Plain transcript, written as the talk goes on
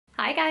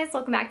Hi guys,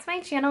 welcome back to my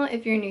channel.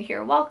 If you're new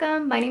here,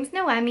 welcome. My name is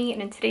Nohemy,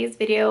 and in today's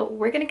video,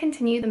 we're going to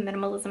continue the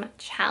minimalism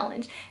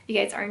challenge. If you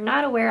guys are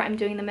not aware, I'm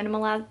doing the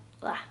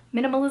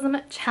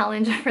minimalism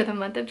challenge for the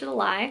month of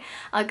July.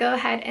 I'll go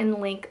ahead and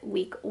link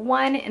week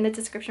 1 in the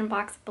description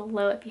box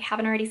below if you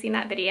haven't already seen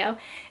that video.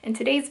 In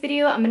today's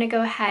video, I'm going to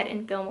go ahead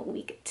and film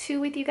week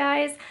 2 with you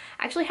guys.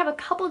 I actually have a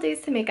couple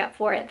days to make up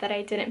for it that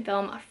I didn't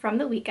film from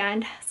the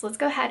weekend, so let's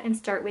go ahead and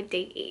start with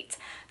day 8.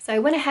 So I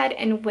went ahead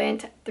and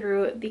went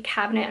through the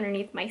cabinet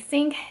underneath my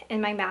sink in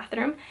my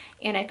bathroom,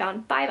 and I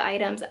found 5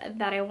 items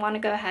that I want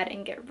to go ahead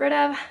and get rid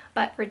of.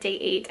 But for day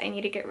 8, I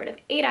need to get rid of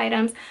 8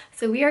 items.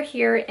 So we are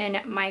here in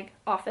my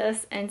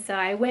office, and so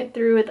I went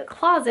through the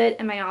closet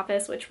in my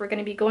office, which we're going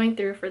to be going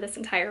through for this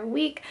entire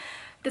week.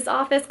 This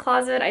office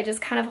closet, I just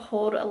kind of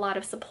hold a lot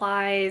of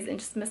supplies and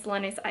just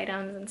miscellaneous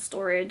items and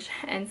storage.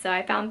 And so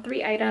I found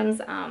 3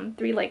 items,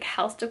 3 like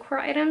house decor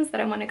items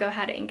that I want to go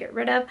ahead and get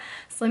rid of.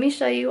 So let me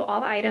show you all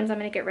the items I'm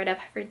going to get rid of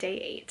for day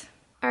 8.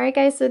 Alright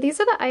guys, so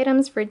these are the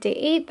items for day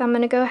 8 that I'm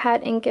going to go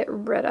ahead and get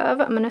rid of.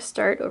 I'm going to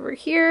start over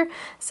here.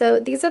 So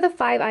these are the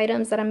 5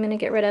 items that I'm going to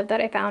get rid of that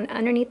I found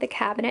underneath the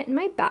cabinet in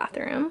my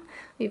bathroom.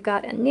 We've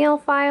got a nail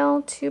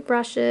file, 2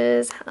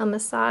 brushes, a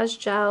massage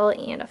gel,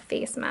 and a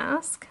face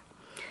mask.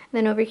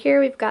 Then over here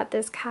we've got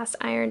this cast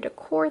iron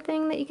decor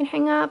thing that you can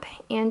hang up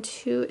and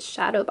 2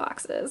 shadow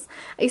boxes.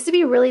 I used to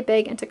be really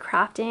big into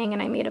crafting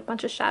and I made a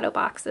bunch of shadow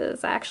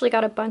boxes. I actually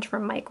got a bunch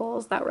from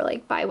Michael's that were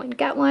like buy one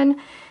get one,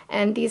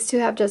 and these 2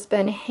 have just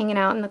been hanging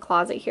out in the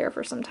closet here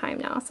for some time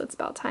now, so it's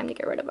about time to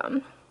get rid of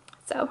them.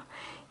 So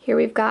here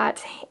we've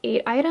got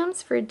 8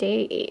 items for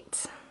day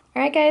 8.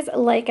 Alright guys,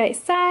 like I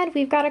said,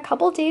 we've got a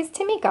couple days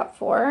to make up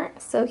for.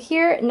 So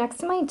here next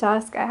to my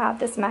desk I have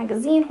this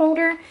magazine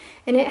holder,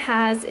 and it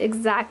has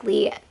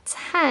exactly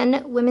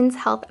 10 women's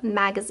health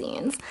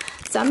magazines.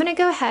 So I'm going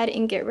to go ahead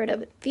and get rid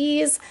of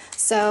these.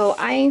 So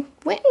I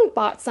went and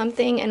bought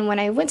something, and when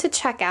I went to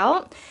check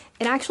out,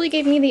 it actually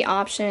gave me the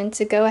option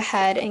to go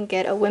ahead and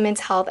get a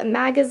women's health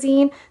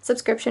magazine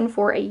subscription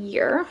for a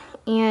year.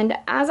 And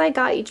as I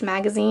got each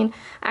magazine,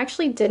 I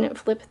actually didn't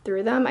flip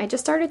through them. I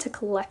just started to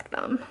collect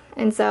them.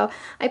 And so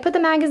I put the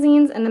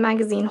magazines in the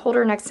magazine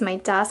holder next to my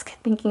desk,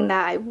 thinking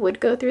that I would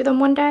go through them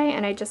one day,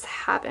 and I just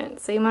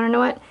haven't. So you want to know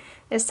what?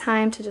 It's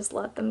time to just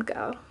let them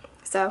go.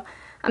 So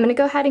I'm going to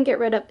go ahead and get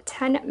rid of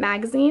 10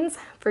 magazines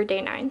for day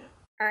 9.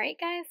 Alright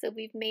guys, so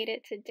we've made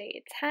it to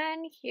day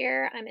 10.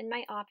 Here I'm in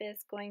my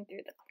office going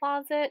through the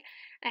closet.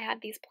 I have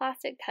these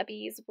plastic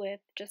tubbies with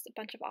just a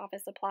bunch of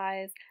office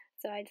supplies,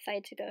 so I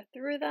decided to go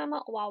through them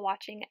while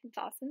watching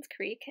Dawson's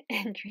Creek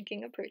and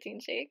drinking a protein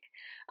shake.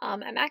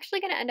 I'm actually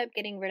going to end up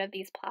getting rid of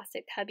these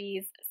plastic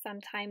tubbies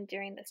sometime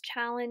during this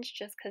challenge,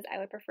 just because I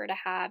would prefer to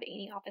have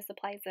any office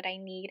supplies that I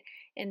need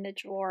in the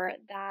drawer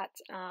that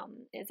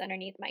is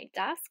underneath my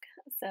desk.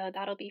 So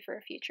that'll be for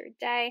a future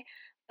day.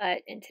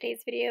 But in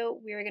today's video,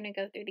 we're going to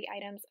go through the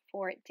items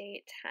for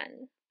day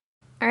 10.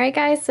 Alright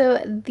guys,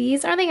 so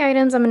these are the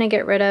items I'm going to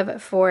get rid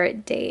of for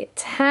day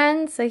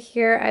 10. So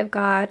here I've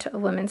got a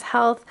Women's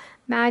Health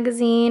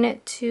magazine,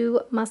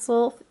 2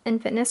 Muscle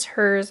and Fitness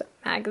Hers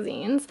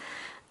magazines,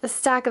 a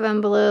stack of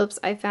envelopes.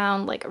 I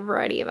found like a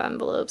variety of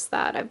envelopes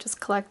that I've just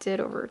collected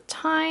over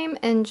time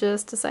and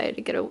just decided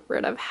to get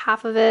rid of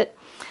half of it.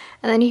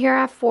 And then here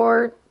I have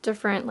 4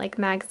 different like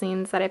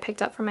magazines that I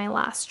picked up from my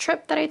last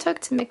trip that I took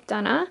to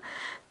McDonough.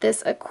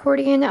 This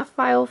accordion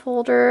file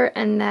folder,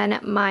 and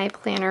then my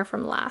planner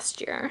from last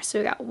year. So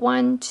we got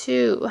 1,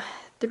 2,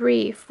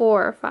 3,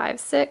 4, 5,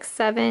 6,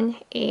 7,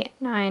 8,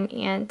 9,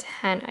 and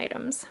 10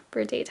 items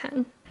for day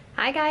 10.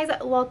 Hi guys,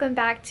 welcome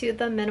back to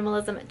the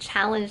Minimalism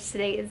Challenge.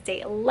 Today is day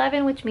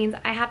 11, which means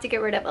I have to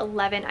get rid of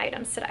 11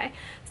 items today.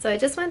 So I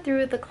just went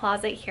through the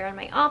closet here in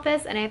my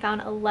office and I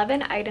found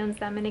 11 items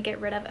that I'm going to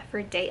get rid of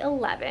for day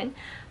 11.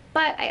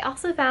 But I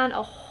also found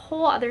a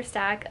whole other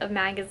stack of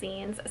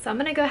magazines, so I'm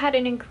going to go ahead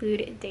and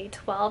include day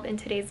 12 in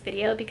today's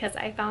video because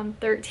I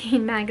found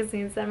 13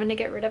 magazines that I'm going to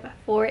get rid of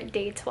for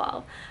day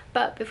 12.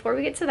 But before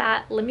we get to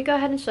that, let me go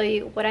ahead and show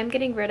you what I'm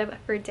getting rid of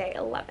for day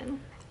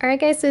 11. Alright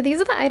guys, so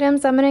these are the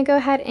items I'm going to go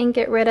ahead and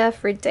get rid of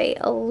for day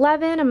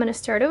 11. I'm going to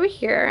start over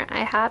here.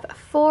 I have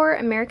 4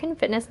 American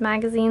Fitness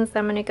magazines that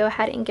I'm going to go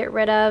ahead and get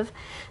rid of.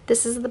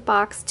 This is the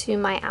box to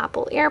my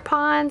Apple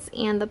AirPods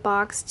and the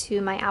box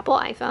to my Apple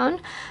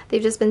iPhone.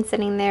 They've just been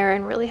sitting there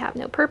and really have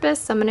no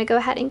purpose, so I'm going to go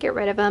ahead and get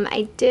rid of them.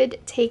 I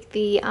did take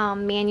the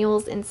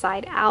manuals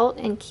inside out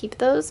and keep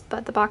those,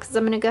 but the boxes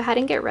I'm going to go ahead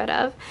and get rid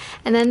of.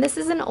 And then this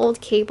is an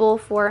old cable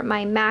for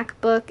my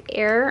MacBook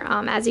Air.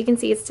 As you can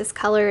see, it's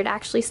discolored. It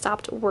actually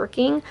stopped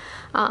working,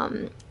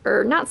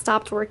 or not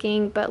stopped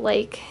working, but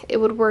like it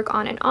would work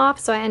on and off,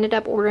 so I ended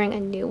up ordering a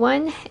new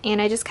one,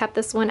 and I just kept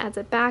this one as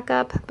a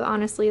backup, but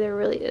honestly there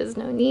really is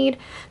no need,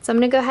 so I'm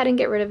gonna go ahead and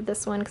get rid of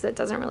this one because it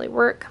doesn't really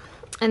work.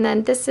 And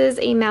then this is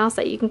a mouse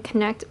that you can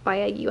connect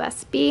via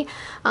USB.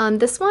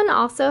 This one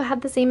also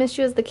had the same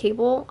issue as the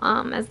cable,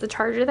 as the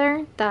charger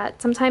there,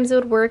 that sometimes it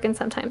would work and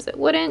sometimes it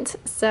wouldn't.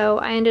 So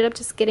I ended up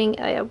just getting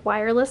a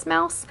wireless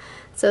mouse.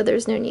 So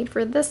there's no need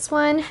for this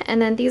one.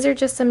 And then these are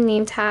just some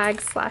name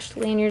tags /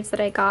 lanyards that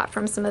I got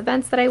from some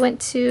events that I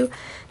went to.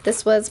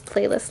 This was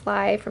Playlist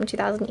Live from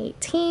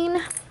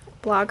 2018,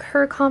 Blog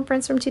Her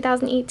Conference from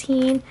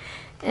 2018,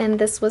 and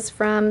this was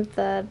from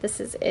the This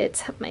Is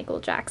It Michael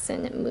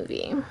Jackson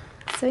movie.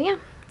 So yeah,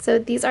 so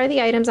these are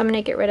the items I'm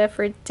going to get rid of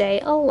for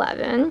day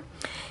 11.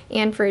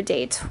 And for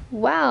day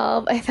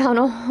 12, I found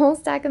a whole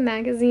stack of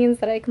magazines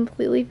that I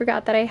completely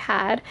forgot that I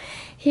had.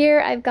 Here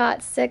I've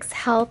got 6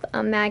 health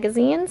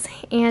magazines,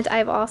 and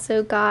I've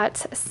also got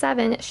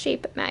 7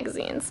 shape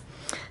magazines.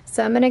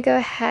 So I'm going to go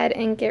ahead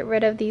and get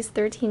rid of these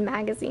 13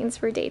 magazines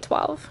for day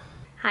 12.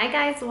 Hi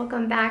guys,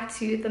 welcome back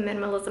to the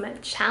Minimalism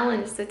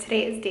Challenge. So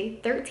today is day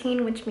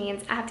 13, which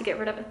means I have to get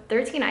rid of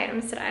 13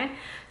 items today.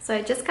 So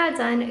I just got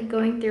done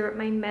going through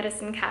my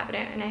medicine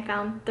cabinet and I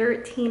found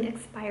 13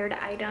 expired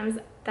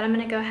items that I'm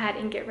gonna go ahead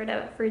and get rid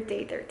of for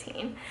day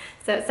 13.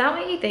 So it's not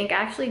what you think. I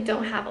actually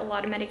don't have a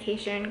lot of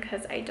medication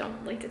because I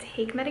don't like to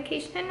take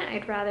medication.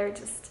 I'd rather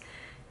just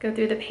go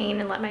through the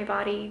pain and let my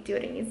body do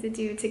what it needs to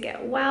do to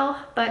get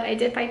well. But I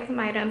did find some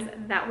items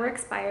that were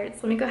expired. So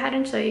let me go ahead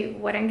and show you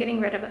what I'm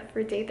getting rid of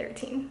for day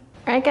 13.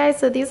 All right guys,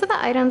 so these are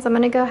the items I'm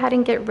gonna go ahead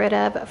and get rid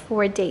of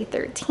for day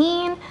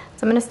 13. So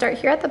I'm gonna start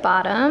here at the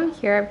bottom.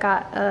 Here I've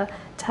got a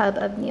tub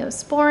of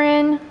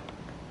Neosporin,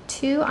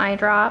 2 eye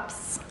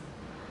drops,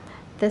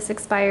 this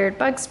expired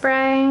bug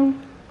spray,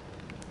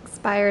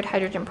 expired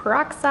hydrogen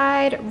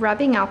peroxide,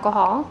 rubbing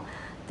alcohol,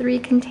 3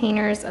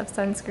 containers of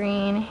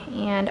sunscreen,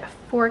 and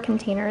 4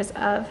 containers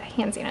of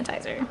hand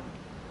sanitizer.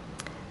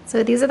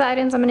 So these are the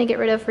items I'm gonna get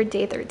rid of for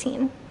day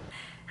 13.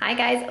 Hi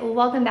guys,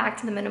 welcome back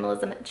to the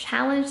Minimalism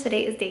Challenge.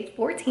 Today is day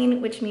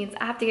 14, which means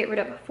I have to get rid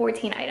of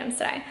 14 items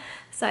today.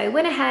 So I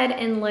went ahead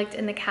and looked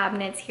in the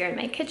cabinets here in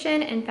my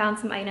kitchen and found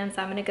some items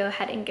I'm gonna go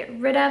ahead and get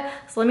rid of.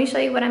 So let me show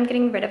you what I'm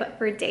getting rid of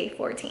for day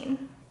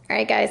 14. All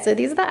right guys, so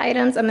these are the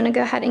items I'm gonna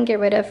go ahead and get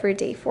rid of for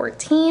day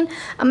 14.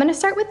 I'm gonna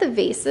start with the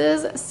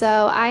vases.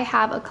 So I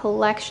have a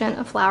collection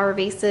of flower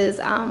vases.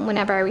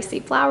 Whenever I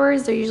receive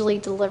flowers, they're usually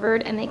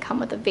delivered and they come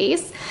with a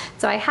vase.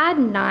 So I had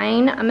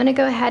 9. I'm gonna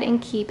go ahead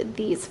and keep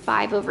these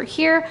 5 over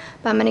here,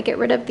 but I'm gonna get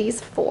rid of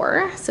these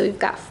 4. So we've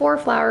got 4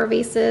 flower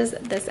vases,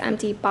 this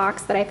empty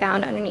box that I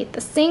found underneath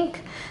the sink,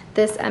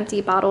 this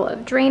empty bottle of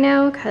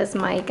Drano because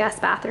my guest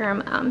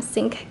bathroom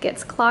sink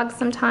gets clogged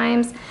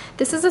sometimes.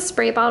 This is a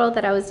spray bottle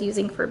that I was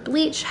using for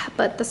bleach,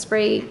 but the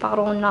spray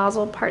bottle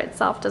nozzle part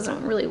itself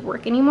doesn't really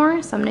work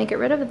anymore, so I'm gonna get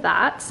rid of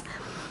that.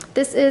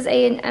 This is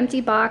an empty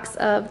box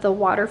of the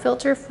water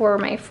filter for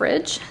my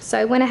fridge. So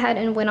I went ahead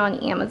and went on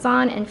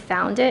Amazon and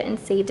found it and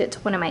saved it to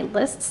one of my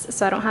lists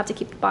so I don't have to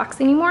keep the box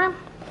anymore.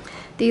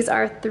 These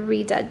are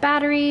 3 dead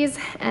batteries,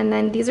 and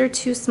then these are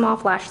 2 small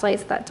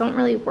flashlights that don't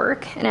really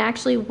work. And I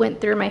actually went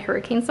through my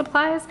hurricane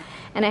supplies,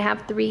 and I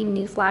have 3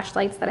 new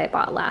flashlights that I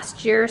bought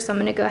last year, so I'm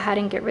gonna go ahead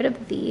and get rid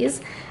of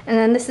these. And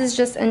then this is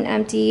just an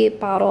empty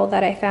bottle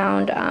that I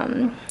found.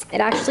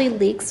 It actually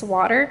leaks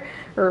water,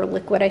 or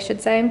liquid I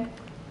should say,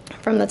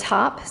 from the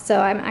top,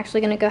 so I'm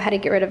actually gonna go ahead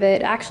and get rid of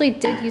it. It actually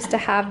did used to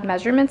have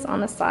measurements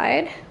on the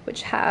side,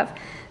 which have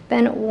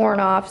been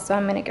worn off, so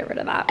I'm gonna get rid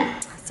of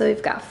that. So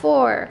we've got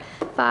 4,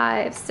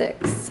 5,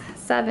 6,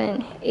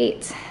 7,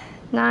 8,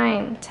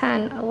 9,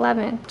 10,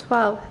 11,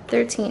 12,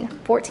 13,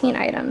 14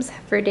 items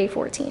for day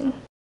 14.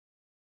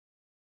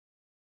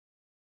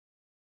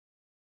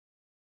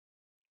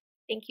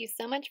 Thank you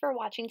so much for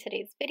watching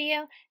today's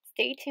video.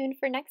 Stay tuned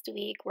for next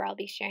week where I'll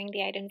be sharing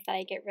the items that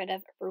I get rid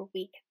of for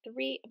week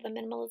 3 of the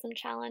Minimalism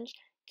Challenge.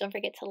 Don't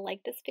forget to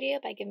like this video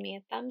by giving me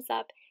a thumbs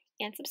up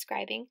and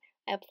subscribing.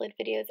 I upload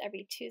videos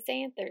every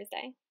Tuesday and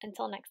Thursday.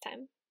 Until next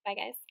time, bye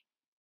guys.